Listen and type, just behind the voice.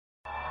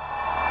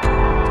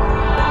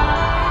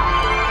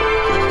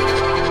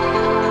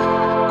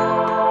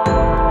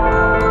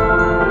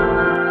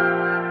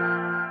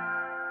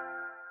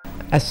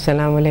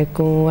السلام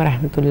علیکم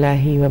ورحمۃ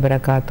اللہ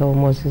وبرکاتہ.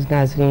 معزز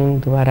ناظرین،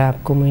 دوبارہ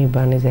آپ کو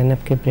muhiban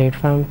زینب کے پلیٹ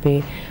فارم پہ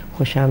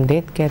خوش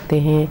آمدید کہتے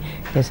ہیں.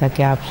 جیسا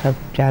کہ آپ سب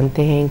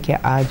جانتے ہیں کہ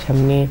آج ہم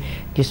نے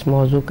جس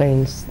موضوع کا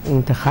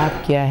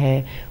انتخاب کیا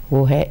ہے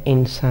وہ ہے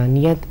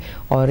انسانیت،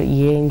 اور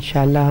یہ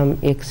انشاءاللہ ہم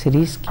ایک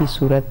سیریز کی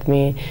صورت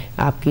میں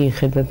آپ کی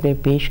خدمت میں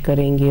پیش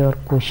کریں گے اور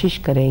کوشش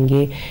کریں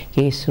گے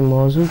کہ اس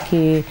موضوع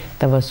کے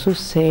توسط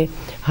سے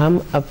ہم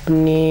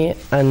اپنے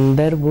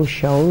اندر وہ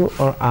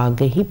شعور اور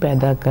آگہی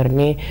پیدا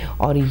کرنے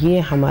اور یہ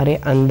ہمارے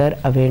اندر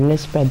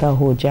اویئرنیس پیدا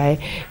ہو جائے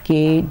کہ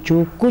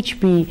جو کچھ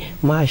بھی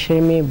معاشرے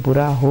میں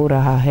برا ہو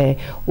رہا ہے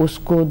اس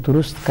کو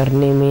درست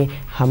کرنے میں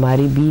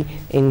ہماری بھی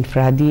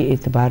انفرادی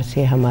اعتبار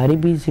سے ہماری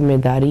بھی ذمہ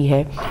داری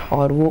ہے،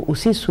 اور وہ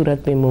اسی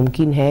صورت میں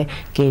ممکن ہے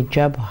کہ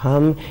جب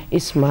ہم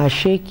اس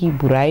معاشرے کی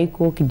برائی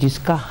کو جس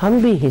کا ہم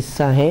بھی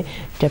حصہ ہیں،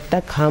 جب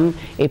تک ہم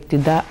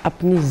ابتدا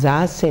اپنی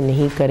ذات سے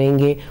نہیں کریں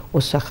گے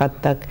اس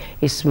وقت تک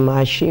اس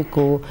معاشرے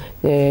کو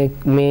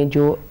میں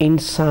جو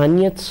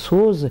انسانیت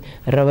سوز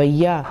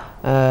رویہ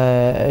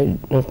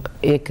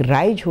ایک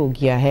رائج ہو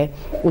گیا ہے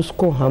اس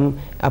کو ہم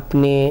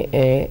اپنے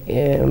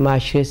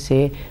معاشرے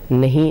سے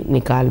نہیں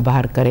نکال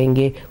باہر کریں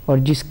گے، اور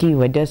جس کی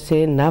وجہ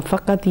سے نہ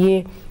فقط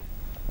یہ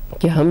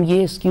کہ ہم یہ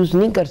ایکسکیوز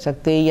نہیں کر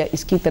سکتے یا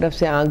اس کی طرف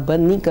سے آنکھ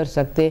بند نہیں کر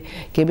سکتے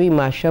کہ بھئی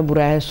معاشرہ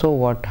برا ہے سو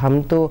واٹ، ہم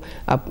تو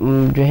اب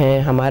جو ہے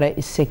ہمارا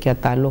اس سے کیا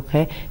تعلق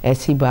ہے.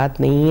 ایسی بات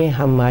نہیں ہے،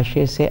 ہم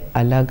معاشرے سے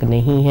الگ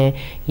نہیں ہیں.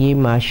 یہ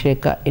معاشرے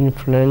کا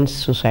انفلوئنس،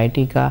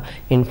 سوسائٹی کا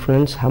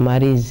انفلوئنس،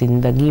 ہماری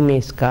زندگی میں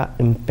اس کا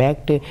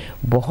امپیکٹ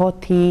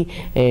بہت ہی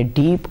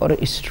ڈیپ اور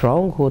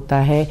اسٹرانگ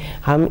ہوتا ہے.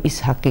 ہم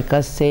اس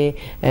حقیقت سے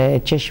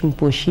چشم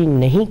پوشی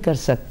نہیں کر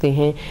سکتے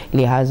ہیں،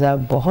 لہٰذا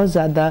بہت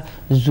زیادہ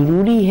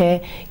ضروری ہے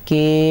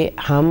کہ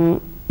ہم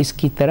اس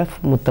کی طرف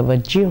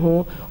متوجہ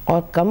ہوں،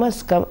 اور کم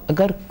از کم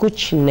اگر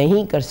کچھ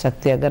نہیں کر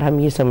سکتے، اگر ہم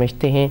یہ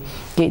سمجھتے ہیں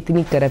کہ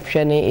اتنی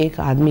کرپشن ہے ایک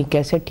آدمی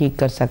کیسے ٹھیک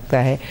کر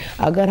سکتا ہے،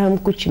 اگر ہم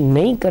کچھ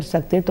نہیں کر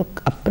سکتے تو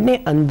اپنے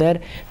اندر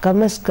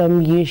کم از کم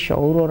یہ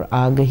شعور اور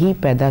آگہی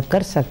پیدا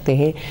کر سکتے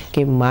ہیں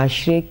کہ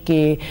معاشرے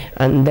کے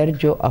اندر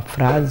جو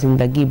افراد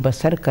زندگی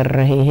بسر کر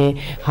رہے ہیں،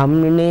 ہم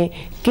نے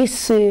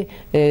کس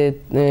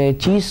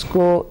چیز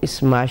کو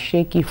اس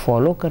معاشرے کی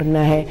فالو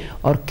کرنا ہے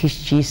اور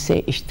کس چیز سے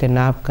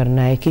اجتناب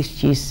کرنا ہے، کس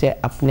چیز سے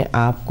اپنے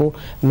آپ کو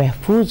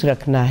محفوظ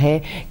رکھنا ہے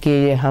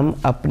کہ ہم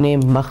اپنے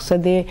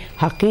مقصد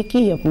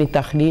حقیقی، اپنی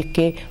تخلیق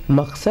کے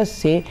مقصد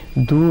سے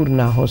دور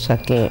نہ ہو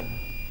سکیں.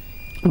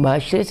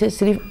 معاشرے سے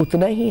صرف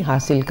اتنا ہی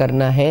حاصل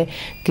کرنا ہے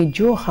کہ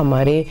جو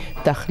ہمارے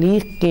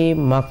تخلیق کے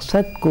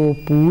مقصد کو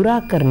پورا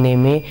کرنے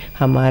میں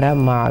ہمارا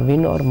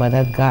معاون اور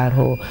مددگار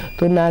ہو.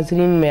 تو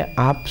ناظرین، میں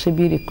آپ سے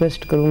بھی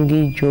ریکویسٹ کروں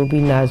گی، جو بھی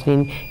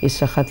ناظرین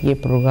اس وقت یہ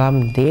پروگرام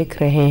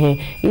دیکھ رہے ہیں،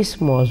 اس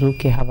موضوع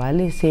کے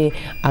حوالے سے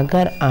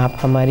اگر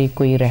آپ ہماری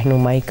کوئی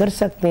رہنمائی کر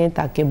سکتے ہیں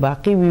تاکہ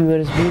باقی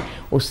ویورز بھی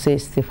اس سے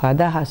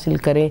استفادہ حاصل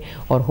کریں.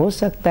 اور ہو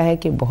سکتا ہے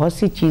کہ بہت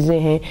سی چیزیں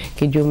ہیں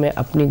کہ جو میں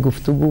اپنی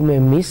گفتگو میں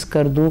مس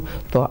کر دوں،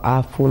 تو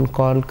آپ فون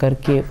کال کر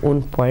کے ان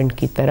پوائنٹ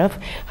کی طرف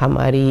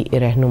ہماری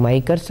رہنمائی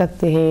کر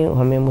سکتے ہیں،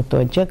 ہمیں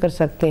متوجہ کر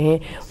سکتے ہیں.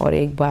 اور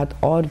ایک بات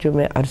اور جو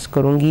میں عرض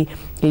کروں گی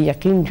کہ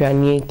یقین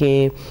جانیے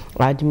کہ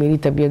آج میری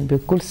طبیعت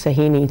بالکل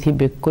صحیح نہیں تھی،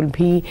 بالکل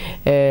بھی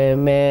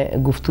میں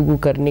گفتگو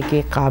کرنے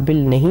کے قابل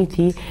نہیں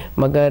تھی،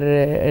 مگر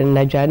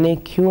نہ جانے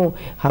کیوں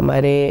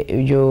ہمارے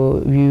جو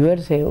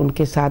ویورز ہیں ان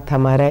کے ساتھ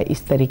ہمارا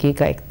اس طریقے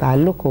کا ایک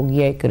تعلق ہو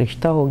گیا، ایک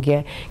رشتہ ہو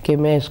گیا کہ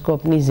میں اس کو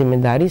اپنی ذمہ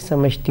داری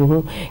سمجھتی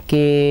ہوں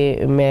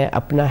کہ میں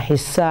اپنا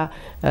حصہ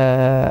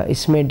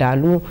اس میں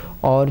ڈالوں،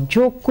 اور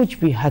جو کچھ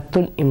بھی حد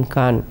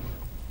الامکان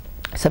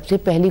سب سے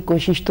پہلی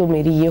کوشش تو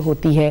میری یہ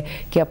ہوتی ہے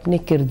کہ اپنے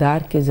کردار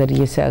کے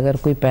ذریعے سے اگر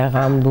کوئی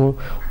پیغام دوں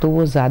تو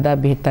وہ زیادہ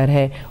بہتر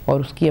ہے، اور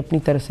اس کی اپنی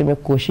طرف سے میں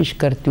کوشش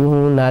کرتی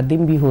ہوں،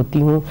 نادم بھی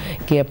ہوتی ہوں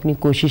کہ اپنی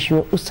کوشش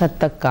میں اس حد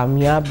تک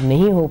کامیاب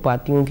نہیں ہو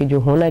پاتی ہوں کہ جو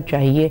ہونا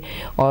چاہیے.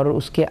 اور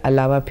اس کے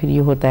علاوہ پھر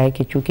یہ ہوتا ہے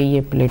کہ چونکہ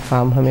یہ پلیٹ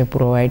فارم ہمیں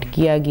پرووائڈ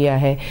کیا گیا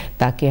ہے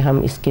تاکہ ہم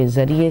اس کے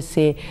ذریعے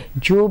سے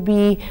جو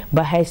بھی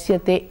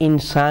بحیثیت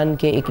انسان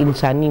کے، ایک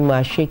انسانی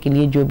معاشرے کے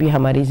لیے جو بھی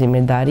ہماری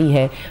ذمہ داری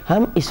ہے،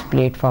 ہم اس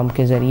پلیٹ فارم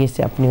کے ذریعے سے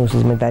اپنی اس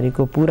ذمہ داری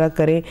کو پورا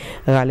کریں.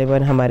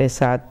 غالباً ہمارے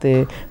ساتھ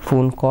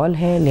فون کال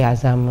ہے،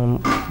 لہٰذا ہم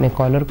اپنے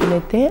کالر کو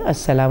لیتے ہیں.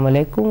 السلام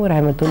علیکم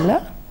ورحمۃ اللہ.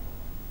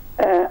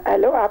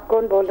 ہیلو، آپ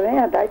کون بول رہے ہیں؟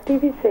 ہدایت ٹی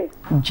وی سے.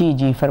 جی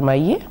جی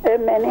فرمائیے.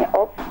 میں نے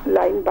آف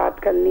لائن بات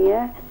کرنی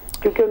ہے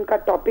کیونکہ ان کا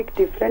ٹاپک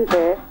ڈیفرنٹ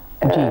ہے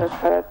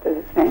فرحت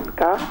حسین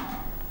کا،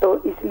 تو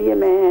اس لیے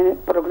میں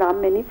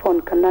پروگرام میں نہیں فون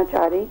کرنا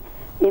چاہ رہی.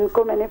 ان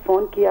کو میں نے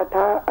فون کیا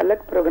تھا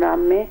الگ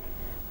پروگرام میں،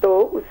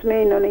 تو اس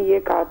میں انہوں نے یہ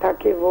کہا تھا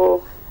کہ وہ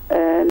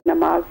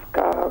نماز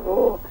کا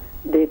وہ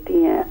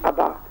دیتی ہیں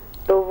ابا،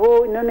 تو وہ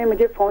انہوں نے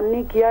مجھے فون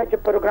نہیں کیا. جب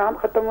پروگرام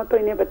ختم ہو تو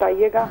انہیں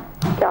بتائیے گا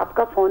کہ آپ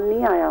کا فون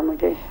نہیں آیا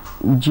مجھے.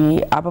 جی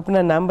آپ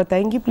اپنا نام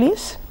بتائیں گی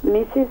پلیز؟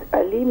 مسز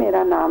علی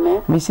میرا نام ہے.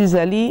 مسز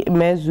علی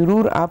میں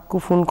ضرور آپ کو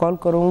فون کال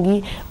کروں گی.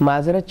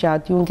 معذرت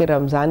چاہتی ہوں کہ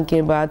رمضان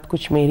کے بعد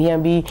کچھ میریاں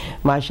بھی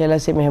ماشاءاللہ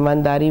سے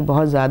مہمانداری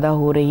بہت زیادہ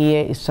ہو رہی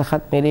ہے. اس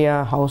وقت میرے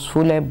یہاں ہاؤس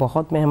فل ہے,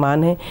 بہت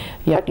مہمان ہیں.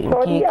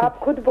 سوری آپ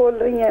خود بول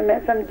رہی ہیں, میں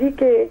سمجھی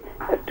کہ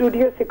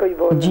اسٹوڈیو سے کوئی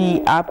بول رہی ہیں.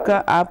 جی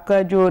آپ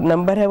کا جو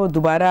نمبر ہے وہ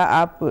دوبارہ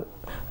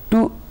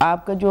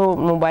آپ کا جو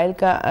موبائل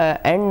کا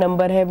اینڈ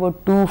نمبر ہے وہ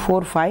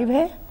 245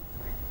 ہے.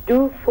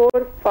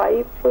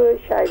 245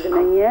 شاید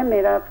نہیں ہے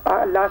میرا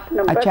لاسٹ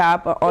نمبر. اچھا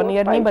آپ آن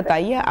ایئر نہیں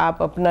بتائیے,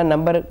 آپ اپنا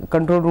نمبر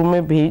کنٹرول روم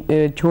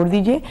میں چھوڑ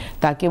دیجئے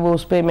تاکہ وہ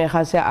اس پہ میرے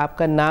خیال سے آپ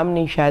کا نام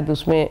نہیں شاید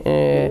اس میں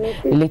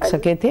لکھ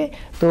سکے تھے,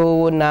 تو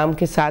وہ نام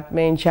کے ساتھ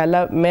میں انشاءاللہ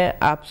میں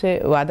آپ سے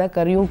وعدہ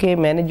کر رہی ہوں کہ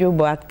میں نے جو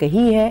بات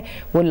کہی ہے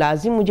وہ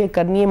لازم مجھے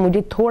کرنی ہے.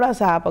 مجھے تھوڑا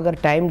سا آپ اگر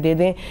ٹائم دے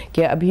دیں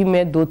کہ ابھی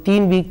میں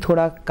 2-3 ویک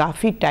تھوڑا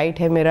کافی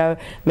ٹائٹ ہے میرا,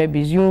 میں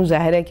بزی ہوں.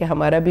 ظاہر ہے کہ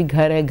ہمارا بھی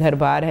گھر ہے, گھر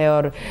بار ہے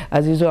اور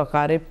عزیز و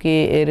اقارب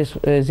کے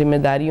ذمہ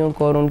داریوں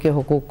کو اور ان کے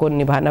حقوق کو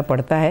نبھانا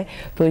پڑتا ہے.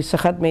 تو اس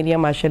وقت میری یہاں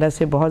ماشاءاللہ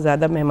سے بہت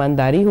زیادہ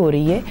مہمانداری ہو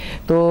رہی ہے,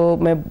 تو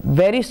میں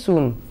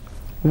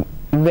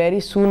ویری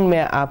سون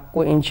میں آپ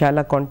کو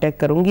انشاءاللہ کانٹیکٹ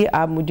کروں گی.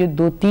 آپ مجھے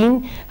 2-3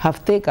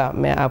 ہفتے کا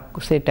میں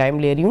آپ سے ٹائم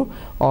لے رہی ہوں,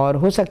 اور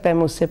ہو سکتا ہے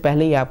میں اس سے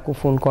پہلے ہی آپ کو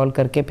فون کال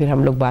کر کے پھر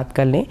ہم لوگ بات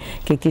کر لیں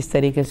کہ کس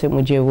طریقے سے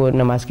مجھے وہ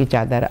نماز کی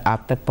چادر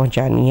آپ تک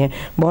پہنچانی ہے.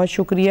 بہت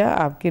شکریہ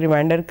آپ کی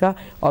ریمائنڈر کا.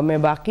 اور میں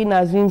باقی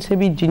ناظرین سے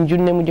بھی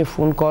جن نے مجھے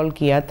فون کال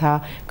کیا تھا,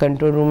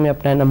 کنٹرول روم میں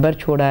اپنا نمبر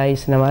چھوڑا ہے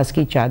اس نماز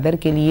کی چادر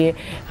کے لیے,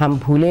 ہم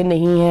بھولے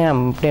نہیں ہیں,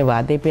 ہم اپنے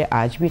وعدے پہ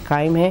آج بھی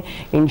قائم ہیں.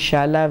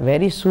 انشاءاللہ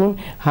ویری سون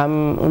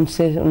ہم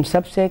ان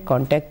سب سے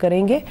کانٹیکٹ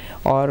کریں گے,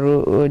 اور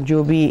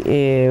جو بھی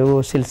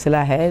وہ سلسلہ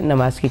ہے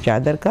نماز کی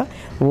چادر کا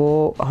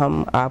وہ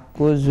ہم آپ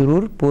کو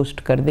ضرور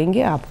پوسٹ کر دیں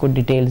گے, آپ کو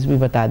ڈیٹیلز بھی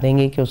بتا دیں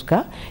گے کہ اس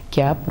کا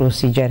کیا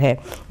پروسیجر ہے.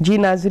 جی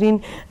ناظرین,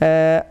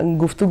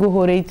 گفتگو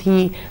ہو رہی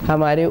تھی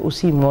ہمارے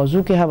اسی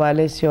موضوع کے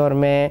حوالے سے, اور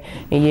میں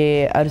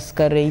یہ عرض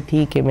کر رہی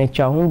تھی کہ میں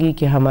چاہوں گی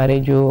کہ ہمارے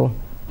جو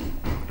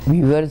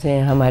ویورز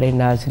ہیں, ہمارے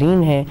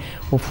ناظرین ہیں,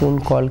 وہ فون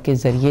کال کے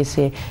ذریعے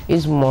سے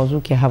اس موضوع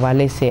کے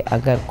حوالے سے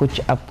اگر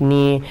کچھ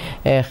اپنی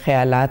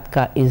خیالات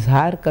کا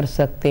اظہار کر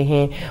سکتے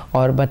ہیں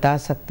اور بتا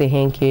سکتے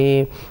ہیں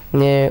کہ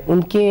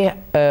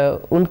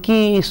ان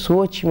کی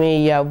سوچ میں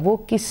یا وہ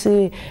کس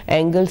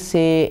اینگل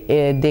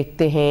سے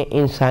دیکھتے ہیں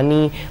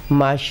انسانی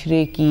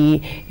معاشرے کی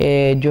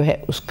جو ہے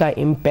اس کا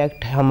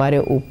امپیکٹ ہمارے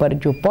اوپر,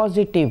 جو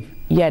پازیٹیو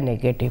یا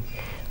نیگیٹو.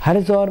 ہر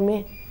دور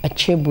میں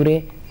اچھے برے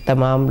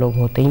تمام لوگ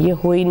ہوتے ہیں, یہ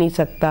ہو ہی نہیں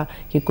سکتا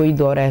کہ کوئی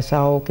دور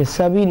ایسا ہو کہ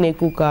سبھی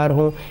نیکوکار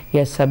ہوں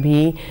یا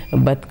سبھی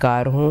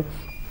بدکار ہوں.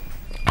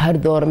 ہر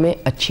دور میں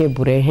اچھے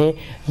برے ہیں.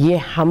 یہ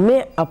ہمیں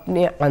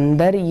اپنے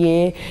اندر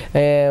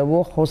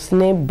وہ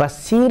حسن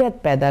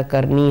بصیرت پیدا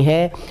کرنی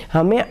ہے,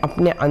 ہمیں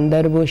اپنے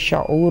اندر وہ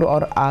شعور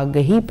اور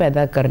آگہی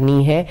پیدا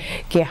کرنی ہے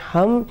کہ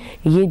ہم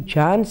یہ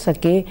جان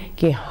سکیں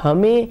کہ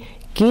ہمیں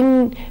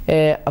کن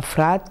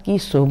افراد کی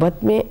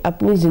صحبت میں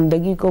اپنی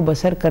زندگی کو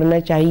بسر کرنا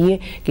چاہیے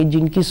کہ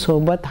جن کی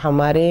صحبت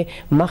ہمارے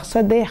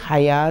مقصد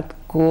حیات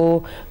کو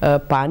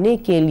پانے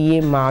کے لیے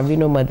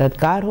معاون و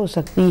مددگار ہو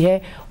سکتی ہے,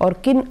 اور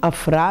کن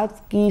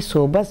افراد کی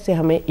صحبت سے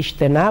ہمیں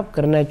اجتناب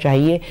کرنا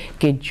چاہیے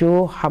کہ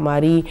جو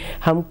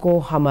ہم کو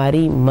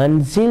ہماری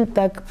منزل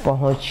تک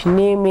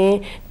پہنچنے میں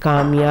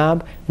کامیاب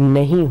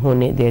نہیں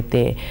ہونے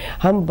دیتے.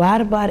 ہم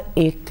بار بار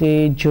ایک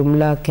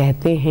جملہ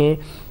کہتے ہیں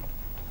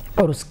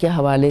اور اس کے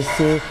حوالے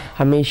سے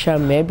ہمیشہ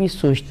میں بھی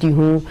سوچتی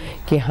ہوں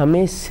کہ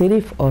ہمیں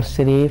صرف اور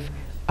صرف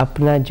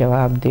اپنا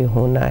جواب دہ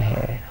ہونا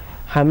ہے.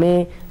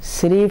 ہمیں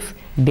صرف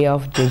ڈے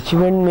آف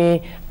ججمنٹ میں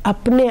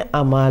اپنے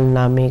اعمال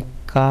نامے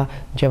کا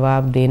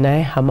جواب دینا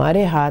ہے.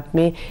 ہمارے ہاتھ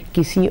میں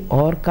کسی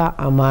اور کا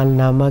اعمال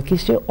نامہ,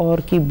 کسی اور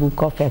کی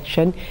بک آف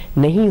ایکشن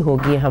نہیں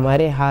ہوگی,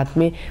 ہمارے ہاتھ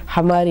میں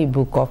ہماری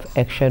بک آف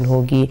ایکشن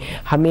ہوگی.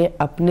 ہمیں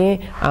اپنے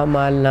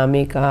اعمال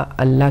نامے کا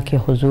اللہ کے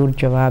حضور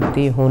جواب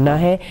دہ ہونا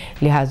ہے.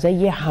 لہٰذا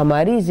یہ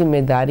ہماری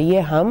ذمہ داری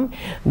ہے. ہم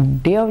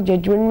ڈے آف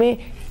ججمنٹ میں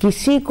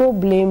کسی کو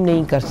بلیم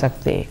نہیں کر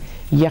سکتے.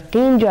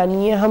 یقین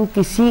جانیے ہم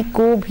کسی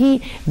کو بھی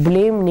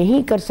بلیم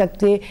نہیں کر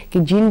سکتے کہ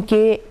جن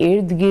کے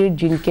ارد گرد,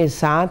 جن کے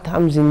ساتھ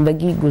ہم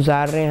زندگی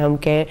گزار رہے ہیں, ہم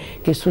کہیں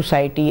کہ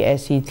سوسائٹی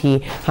ایسی تھی,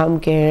 ہم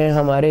کہیں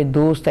ہمارے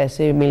دوست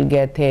ایسے مل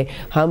گئے تھے,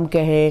 ہم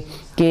کہیں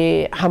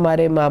کہ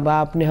ہمارے ماں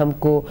باپ نے ہم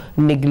کو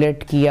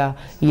نگلیکٹ کیا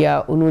یا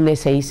انہوں نے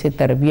صحیح سے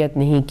تربیت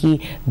نہیں کی.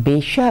 بے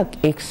شک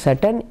ایک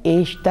سٹن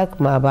ایج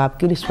تک ماں باپ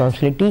کی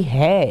رسپانسبلٹی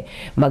ہے,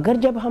 مگر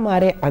جب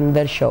ہمارے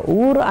اندر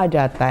شعور آ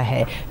جاتا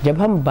ہے,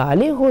 جب ہم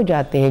بالغ ہو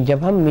جاتے ہیں,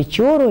 جب ہم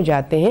میچور ہو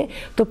جاتے ہیں,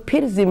 تو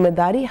پھر ذمہ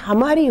داری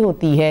ہماری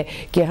ہوتی ہے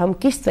کہ ہم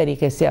کس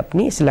طریقے سے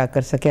اپنی اصلاح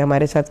کر سکیں.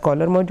 ہمارے ساتھ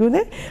کالر موجود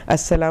ہیں.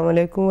 السلام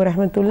علیکم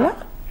ورحمۃ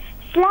اللہ.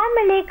 Assalamu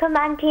alaikum,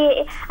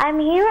 Auntie. I'm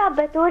Hira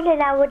Batul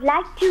and I would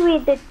like to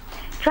read the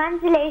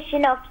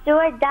translation of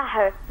Surah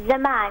Dahr,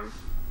 Zaman.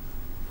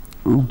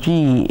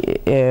 جی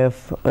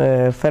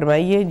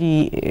فرمائیے.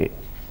 جی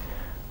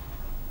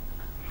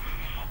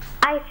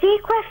I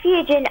seek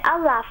refuge in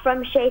Allah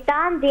from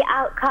Shaitan the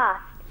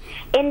outcast.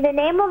 In the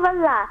name of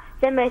Allah,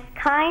 the most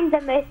kind,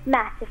 the most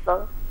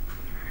merciful.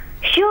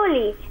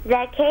 Surely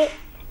there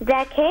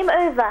came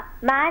over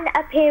man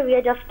a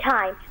period of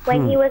time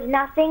when he was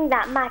nothing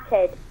that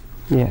mattered.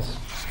 Yes.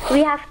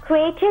 We have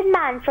created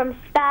man from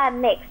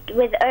sperm mixed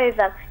with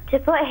ovum to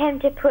put him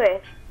to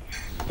proof.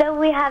 So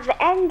we have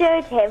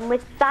endowed him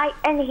with sight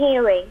and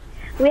hearing.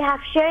 We have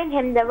shown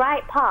him the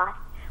right path,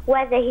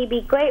 whether he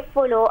be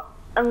grateful or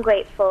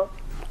ungrateful.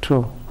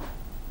 True.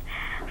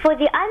 For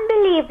the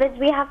unbelievers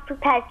we have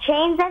prepared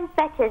chains and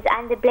fetters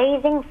and a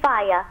blazing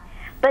fire,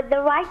 but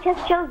the righteous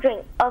shall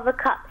drink of a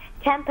cup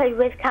tempered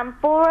with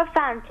camphor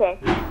fountain,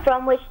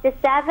 from which the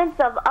servants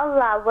of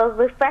Allah will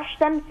refresh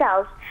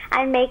themselves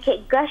and make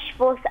it gush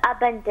forth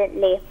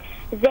abundantly.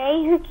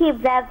 They who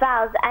keep their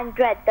vows and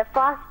dread the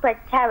fast spread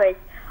terrors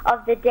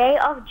of the day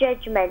of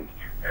judgment,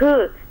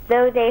 who,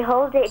 though they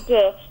hold it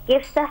dear,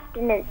 give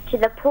sustenance to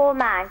the poor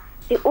man,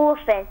 the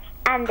orphan,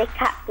 and the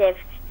captive,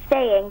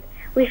 saying,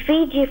 we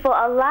feed you for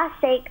Allah's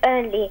sake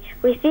only.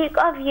 We seek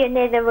of you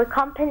neither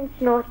recompense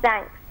nor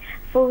thanks,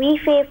 for we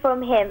fear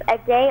from him a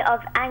day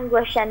of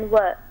anguish and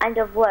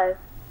of woe.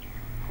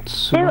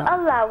 So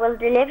Allah will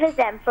deliver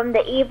them from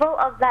the evil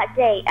of that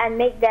day and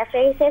make their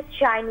faces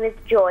shine with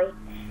joy.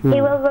 He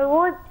will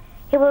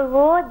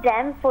reward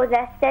them for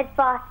their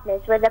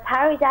steadfastness with a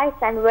paradise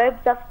and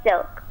robes of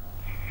silk.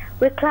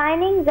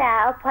 Reclining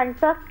there upon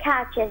soft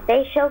couches,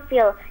 they shall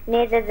feel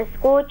neither the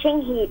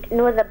scorching heat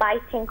nor the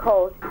biting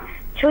cold.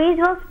 Trees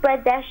will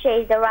spread their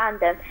shades around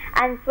them,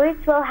 and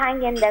fruits will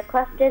hang in their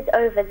clusters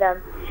over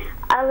them.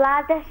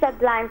 Allah the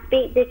Sublime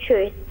speak the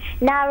truth.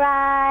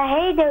 Nara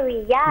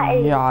Haydari,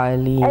 Ya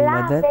Ali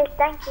Madad.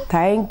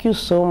 Thank you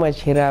so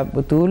much हिरा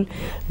बतूल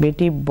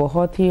बेटी,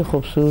 बहुत ही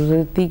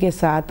खूबसूरती के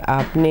साथ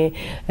आपने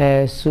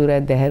सूरह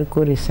दहर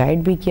को recite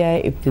भी किया है,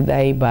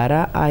 इब्तिदाई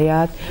 12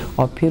 आयात,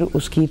 और फिर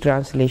उसकी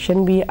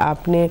ट्रांसलेशन भी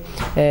आपने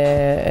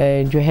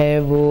जो है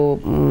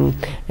वो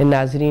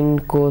नाज़रीन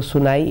को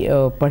सुनाई,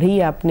 पढ़ी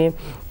आपने,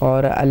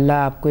 और अल्लाह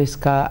आपको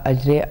इसका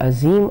अजर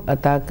अज़ीम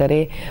अता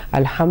करे।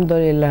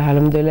 अल्हम्दुलिल्लाह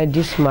अल्हम्दुलिल्लाह,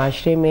 जिस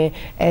माशरे में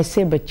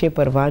ऐसे बच्चे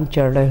परवान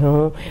चढ़ रहे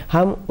हों,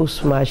 हम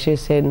उस माशरे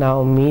से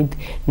नाउम्मीद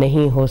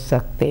नहीं हो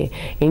सकते।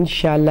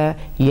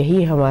 इंशाअल्लाह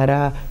यही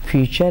हमारा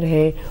फ्यूचर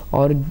है,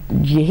 और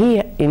यही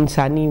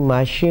इंसानी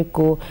माशरे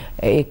को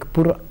एक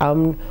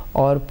पुरअमन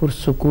और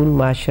पुरसुकून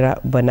माशरा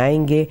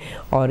बनाएंगे।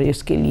 और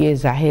इसके लिए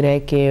ज़ाहिर है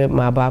कि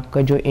माँ बाप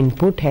का जो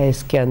इनपुट है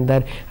इसके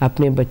अंदर,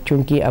 अपने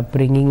बच्चों की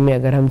अपब्रिंगिंग में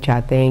अगर हम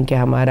चाहते हैं कि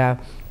हमारा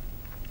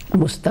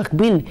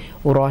मुस्तक़बिल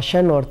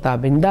रोशन और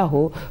ताबिंदा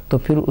हो, तो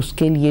फिर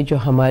उसके लिए जो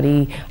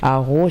हमारी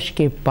आगोश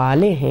के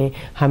पाले हैं,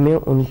 हमें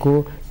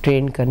उनको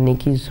ट्रेन करने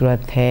की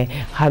ज़रूरत है।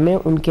 हमें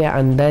उनके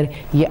अंदर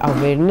ये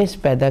अवेयरनेस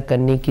पैदा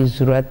करने की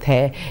ज़रूरत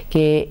है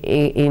कि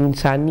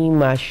इंसानी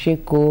माशरे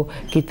को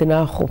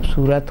कितना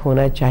खूबसूरत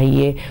होना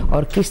चाहिए,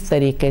 और किस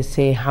तरीक़े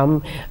से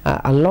हम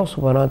अल्लाह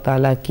सुब्हानहू व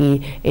तआला की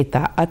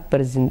इताअत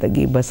पर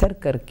ज़िंदगी बसर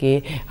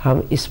करके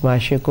हम इस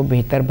माशरे को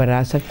बेहतर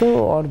बना सकते हैं।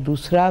 और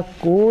दूसरा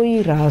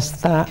कोई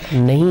रास्ता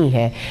नहीं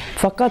है,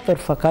 फ़कत और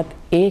फ़कत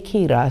एक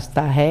ही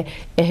रास्ता है,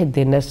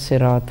 इहदिनस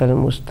सिरातल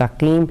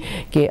मुस्तकीम,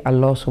 कि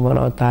अल्लाह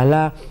सुब्हानहू व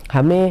तआला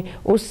हमें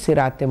उस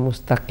सिरात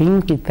मुस्तकीम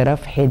की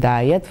तरफ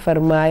हिदायत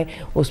फरमाए,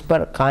 उस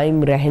पर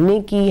कायम रहने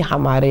की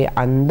हमारे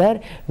अंदर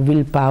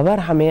विल पावर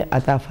हमें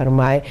अता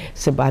फरमाए,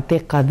 सिबात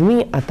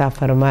कदमी अता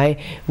फरमाए।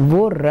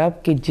 वो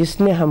रब कि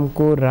जिसने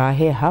हमको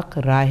राह हक़,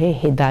 राह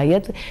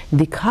हिदायत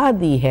दिखा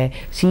दी है,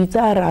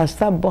 सीधा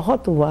रास्ता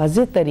बहुत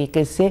वाज़ेह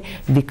तरीक़े से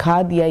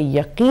दिखा दिया।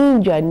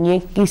 यकीन जानिए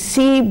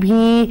किसी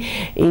भी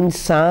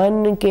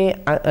इंसान के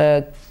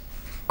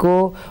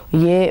को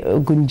ये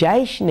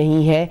गुंजाइश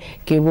नहीं है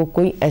कि वो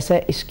कोई ऐसा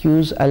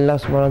एक्सक्यूज़ अल्लाह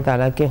सुब्हानहू व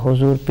तआला के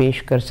हुज़ूर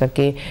पेश कर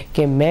सके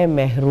कि मैं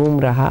महरूम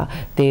रहा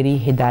तेरी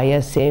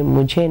हिदायत से,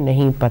 मुझे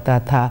नहीं पता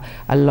था।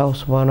 अल्लाह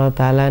सुब्हानहू व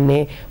तआला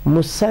ने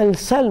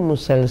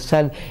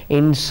मुसलसल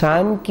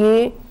इंसान के,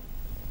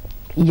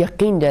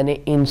 यकीन जाने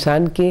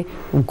इंसान के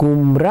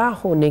गुमराह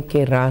होने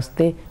के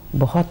रास्ते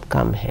बहुत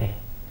कम हैं,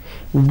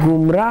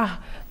 गुमराह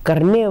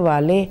करने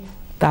वाले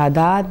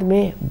तादाद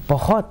में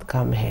बहुत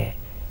कम है,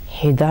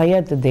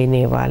 हिदायत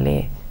देने वाले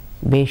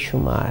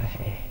बेशुमार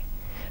हैं,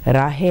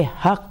 राह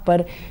हक़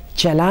पर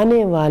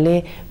चलाने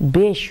वाले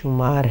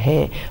बेशुमार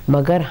हैं।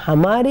 मगर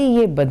हमारी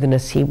ये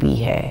बदनसीबी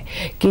है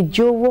कि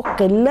जो वो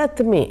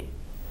क़िल्लत में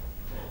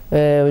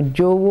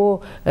जो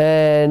वो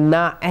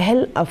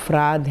नाअहल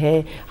अफराद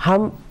हैं,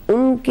 हम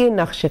उनके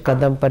नक्श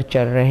कदम पर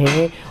चल रहे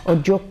हैं, और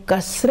जो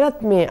कसरत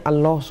में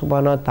अल्लाह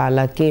सुब्हानहू व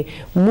तआला के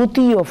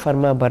मुती व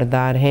फरमा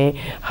बरदार हैं,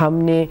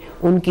 हमने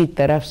उनकी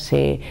तरफ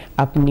से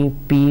अपनी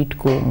पीठ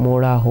को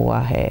मोड़ा हुआ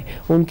है,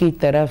 उनकी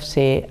तरफ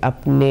से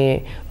अपने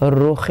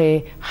रुख़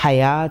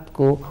हयात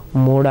को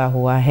मोड़ा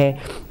हुआ है।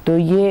 तो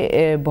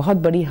ये बहुत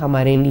बड़ी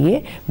हमारे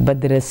लिए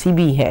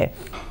बदनसीबी है।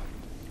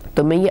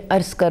 तो मैं ये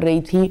अर्ज़ कर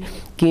रही थी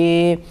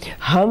कि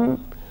हम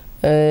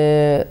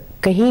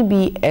कहीं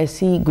भी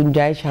ऐसी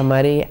गुंजाइश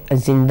हमारे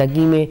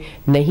ज़िंदगी में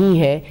नहीं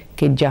है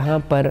कि जहाँ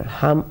पर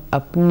हम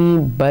अपनी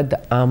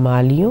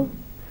बदआमालियों,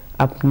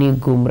 अपनी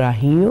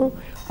गुमराहियों,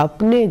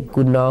 اپنے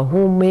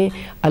گناہوں میں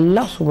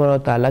اللہ سبحانہ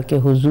وتعالیٰ کے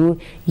حضور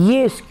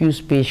یہ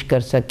ایکسکیوز پیش کر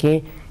سکیں،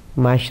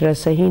 معاشرہ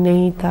صحیح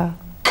نہیں تھا،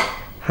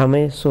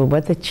 ہمیں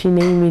صحبت اچھی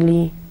نہیں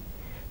ملی،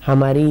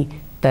 ہماری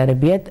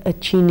تربیت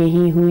اچھی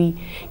نہیں ہوئی،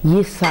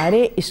 یہ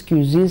سارے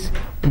ایکسکیوزز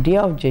ڈے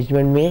آف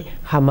ججمنٹ میں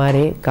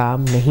ہمارے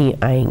کام نہیں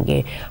آئیں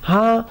گے۔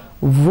 ہاں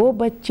وہ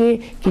بچے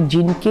کہ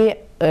جن کے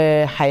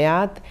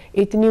حیات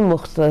اتنی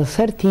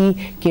مختصر تھی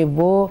کہ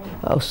وہ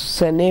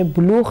سن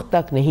بلوغ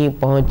تک نہیں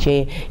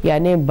پہنچے،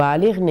 یعنی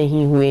بالغ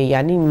نہیں ہوئے،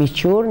 یعنی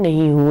میچور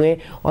نہیں ہوئے،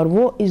 اور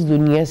وہ اس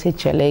دنیا سے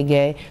چلے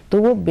گئے،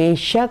 تو وہ بے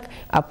شک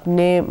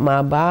اپنے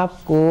ماں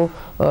باپ کو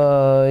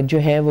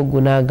جو ہے وہ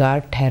گناہ گار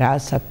ٹھہرا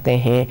سکتے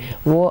ہیں،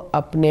 وہ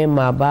اپنے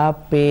ماں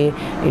باپ پہ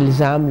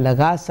الزام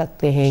لگا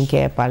سکتے ہیں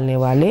کہ اے پالنے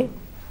والے،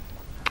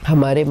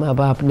 ہمارے ماں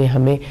باپ نے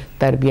ہمیں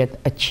تربیت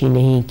اچھی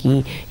نہیں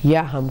کی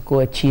یا ہم کو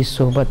اچھی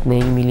صحبت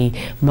نہیں ملی۔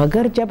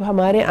 مگر جب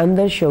ہمارے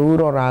اندر شعور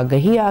اور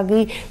آگہی آ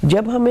گئی،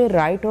 جب ہمیں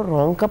رائٹ اور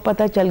رانگ کا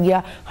پتہ چل گیا،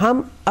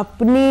 ہم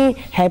اپنی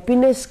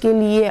ہیپینس کے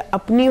لیے،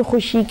 اپنی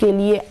خوشی کے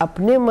لیے،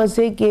 اپنے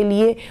مزے کے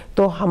لیے،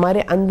 تو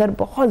ہمارے اندر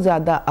بہت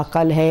زیادہ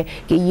عقل ہے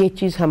کہ یہ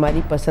چیز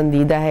ہماری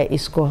پسندیدہ ہے،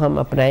 اس کو ہم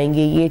اپنائیں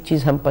گے، یہ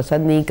چیز ہم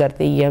پسند نہیں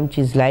کرتے، یہ ہم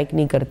چیز لائک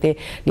نہیں کرتے،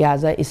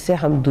 لہٰذا اس سے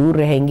ہم دور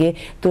رہیں گے۔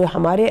 تو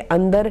ہمارے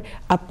اندر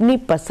اپنی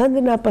پسند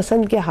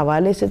ناپسند کے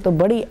حوالے سے تو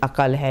بڑی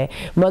عقل ہے،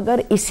 مگر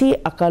اسی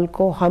عقل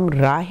کو ہم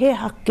راہ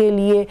حق کے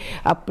لیے،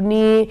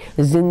 اپنی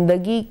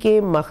زندگی کے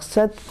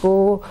مقصد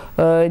کو،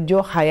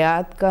 جو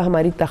حیات کا،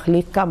 ہماری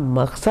تخلیق کا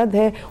مقصد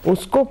ہے،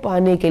 اس کو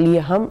پانے کے لیے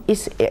ہم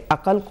اس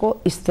عقل کو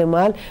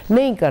استعمال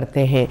نہیں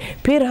کرتے ہیں۔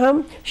 پھر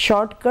ہم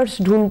شارٹ کٹس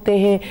ڈھونڈتے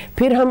ہیں،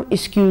 پھر ہم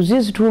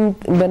ایکسکیوزز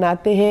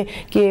بناتے ہیں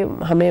کہ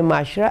ہمیں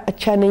معاشرہ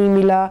اچھا نہیں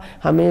ملا،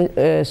 ہمیں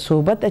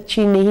صحبت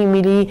اچھی نہیں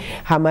ملی،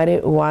 ہمارے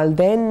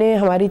والدین نے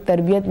ہماری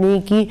تربیت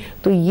نہیں کی۔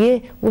 تو یہ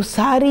وہ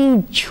ساری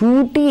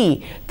جھوٹی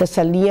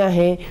تسلیاں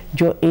ہیں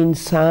جو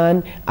انسان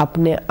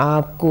اپنے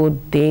آپ کو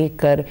دے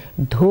کر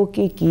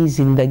دھوکے کی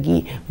زندگی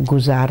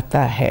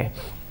گزارتا ہے۔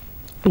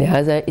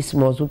 لہٰذا اس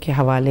موضوع کے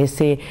حوالے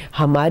سے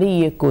ہماری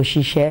یہ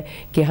کوشش ہے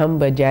کہ ہم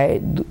بجائے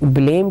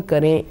بلیم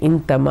کریں ان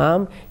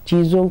تمام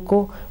چیزوں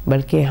کو،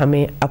 بلکہ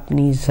ہمیں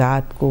اپنی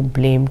ذات کو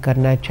بلیم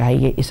کرنا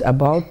چاہیے۔ اس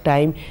اباؤٹ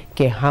ٹائم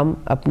کہ ہم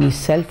اپنی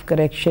سیلف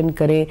کریکشن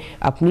کریں،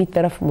 اپنی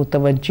طرف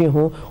متوجہ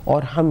ہوں،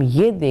 اور ہم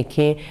یہ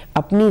دیکھیں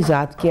اپنی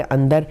ذات کے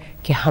اندر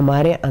کہ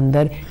ہمارے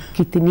اندر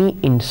کتنی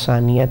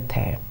انسانیت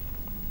ہے۔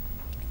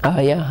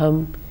 آیا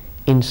ہم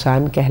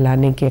انسان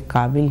کہلانے کے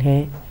قابل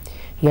ہیں،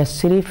 یا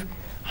صرف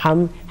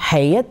ہم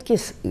حیت کے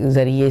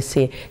ذریعے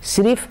سے،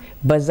 صرف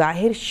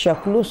بظاہر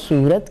شکل و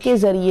صورت کے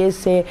ذریعے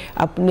سے،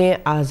 اپنے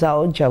اعضاء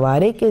و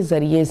جوارح کے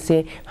ذریعے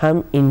سے ہم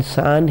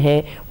انسان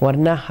ہیں،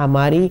 ورنہ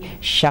ہماری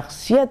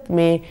شخصیت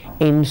میں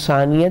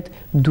انسانیت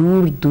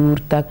دور دور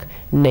تک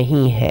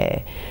نہیں ہے۔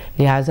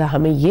 لہٰذا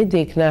ہمیں یہ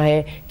دیکھنا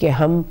ہے کہ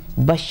ہم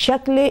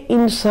بشکل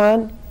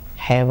انسان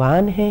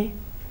حیوان ہیں،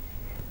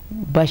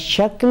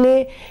 بشکل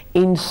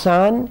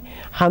انسان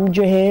ہم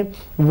جو ہے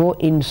وہ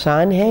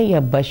انسان ہیں، یا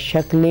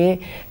بشکل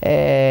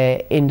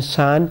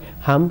انسان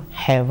ہم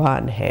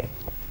حیوان ہیں۔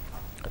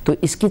 تو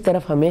اس کی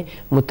طرف ہمیں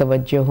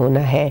متوجہ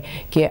ہونا ہے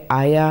کہ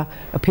آیا،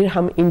 پھر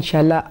ہم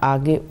انشاءاللہ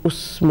آگے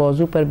اس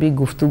موضوع پر بھی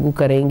گفتگو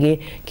کریں گے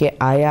کہ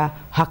آیا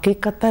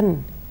حقیقتاً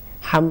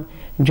ہم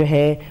جو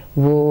ہے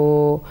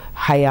وہ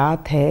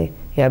حیات ہے،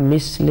 یا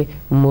مثل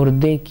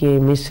مردے کے،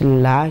 مثل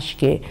لاش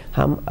کے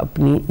ہم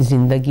اپنی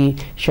زندگی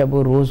شب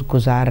و روز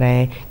گزار رہے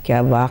ہیں؟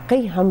 کیا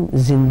واقعی ہم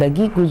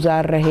زندگی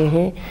گزار رہے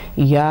ہیں،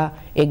 یا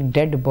ایک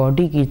ڈیڈ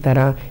باڈی کی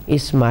طرح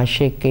اس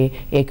معاشرے کے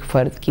ایک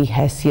فرد کی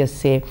حیثیت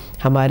سے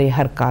ہمارے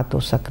حرکات و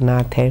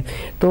سکنات ہیں؟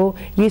 تو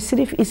یہ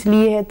صرف اس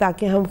لیے ہے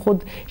تاکہ ہم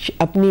خود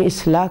اپنی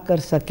اصلاح کر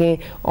سکیں،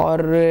 اور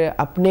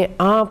اپنے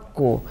آپ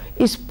کو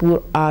اس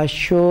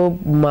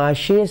پرآشوب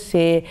معاشرے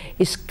سے،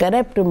 اس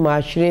کرپٹ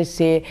معاشرے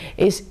سے،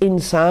 اس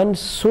انسان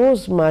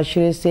سوز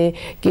معاشرے سے،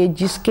 کہ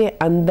جس کے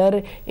اندر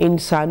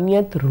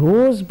انسانیت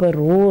روز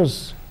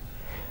بروز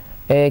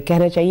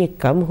کہنا چاہیے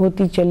کم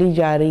ہوتی چلی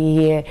جا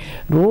رہی ہے،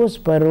 روز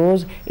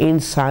بروز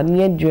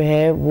انسانیت جو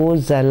ہے وہ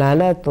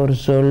ضلالت اور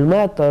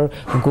ظلمت اور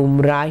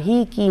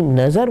گمراہی کی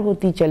نظر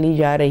ہوتی چلی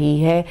جا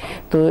رہی ہے۔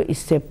 تو اس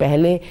سے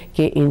پہلے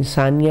کہ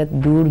انسانیت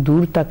دور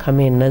دور تک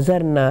ہمیں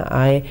نظر نہ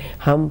آئے،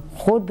 ہم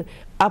خود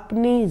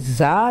اپنی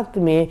ذات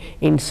میں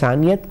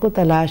انسانیت کو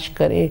تلاش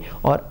کریں،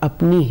 اور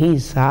اپنی ہی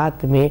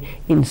ذات میں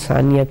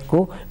انسانیت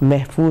کو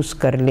محفوظ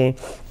کر لیں۔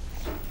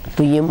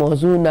 تو یہ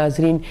موضوع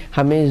ناظرین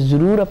ہمیں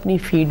ضرور اپنی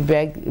فیڈ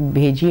بیک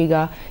بھیجیے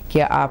گا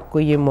کہ آپ کو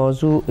یہ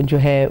موضوع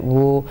جو ہے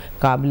وہ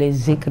قابل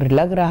ذکر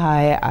لگ رہا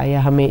ہے،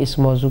 آیا ہمیں اس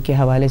موضوع کے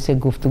حوالے سے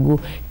گفتگو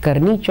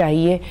کرنی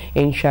چاہیے۔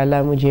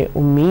 انشاءاللہ مجھے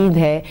امید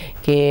ہے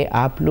کہ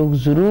آپ لوگ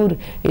ضرور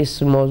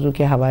اس موضوع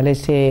کے حوالے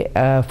سے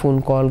فون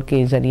کال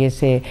کے ذریعے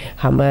سے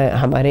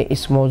ہمارے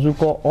اس موضوع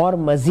کو اور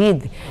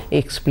مزید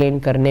ایکسپلین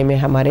کرنے میں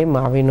ہمارے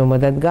معاون و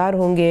مددگار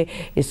ہوں گے۔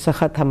 اس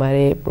وقت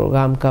ہمارے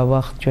پروگرام کا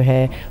وقت جو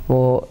ہے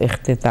وہ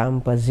اختتام اختتام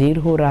پذیر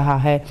ہو رہا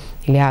ہے،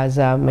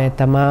 لہٰذا میں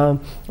تمام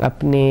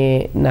اپنے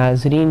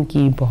ناظرین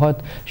کی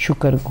بہت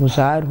شکر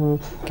گزار ہوں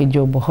کہ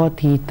جو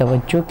بہت ہی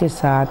توجہ کے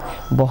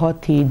ساتھ،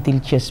 بہت ہی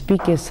دلچسپی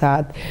کے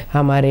ساتھ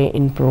ہمارے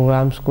ان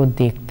پروگرامز کو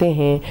دیکھتے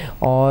ہیں،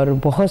 اور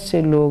بہت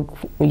سے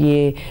لوگ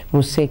یہ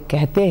مجھ سے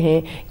کہتے ہیں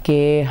کہ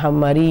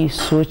ہماری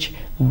سوچ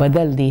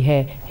بدل دی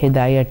ہے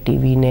ہدایت ٹی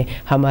وی نے،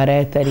 ہمارا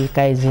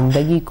طریقہ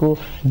زندگی کو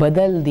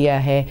بدل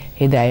دیا ہے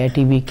ہدایت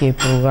ٹی وی کے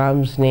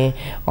پروگرامز نے،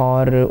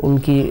 اور ان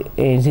کی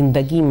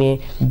زندگی میں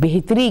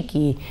بہتری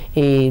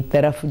کی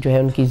طرف جو ہے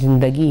ان کی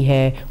زندگی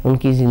ہے، ان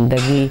کی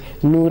زندگی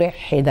نور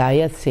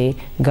ہدایت سے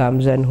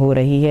گامزن ہو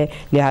رہی ہے۔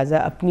 لہٰذا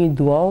اپنی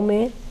دعاؤں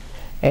میں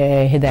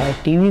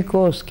ہدایت ٹی وی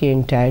کو، اس کے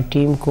انٹائر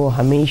ٹیم کو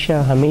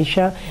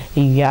ہمیشہ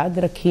یاد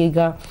رکھیے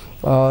گا،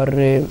 اور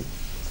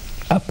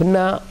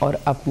اپنا اور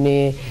اپنے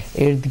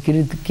ارد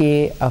گرد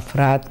کے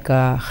افراد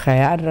کا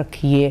خیال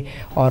رکھیے،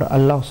 اور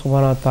اللہ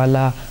سبحانہ و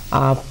تعالیٰ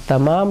آپ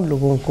تمام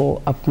لوگوں کو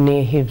اپنے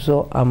حفظ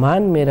و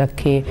امان میں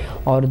رکھے،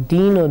 اور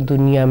دین و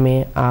دنیا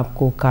میں آپ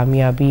کو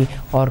کامیابی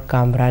اور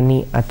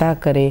کامرانی عطا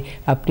کرے۔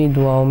 اپنی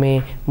دعاؤں میں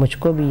مجھ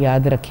کو بھی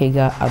یاد رکھے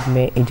گا۔ اب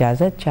میں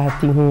اجازت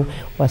چاہتی ہوں،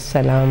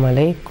 والسلام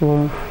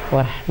علیکم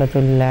ورحمۃ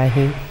اللہ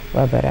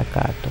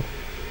وبرکاتہ۔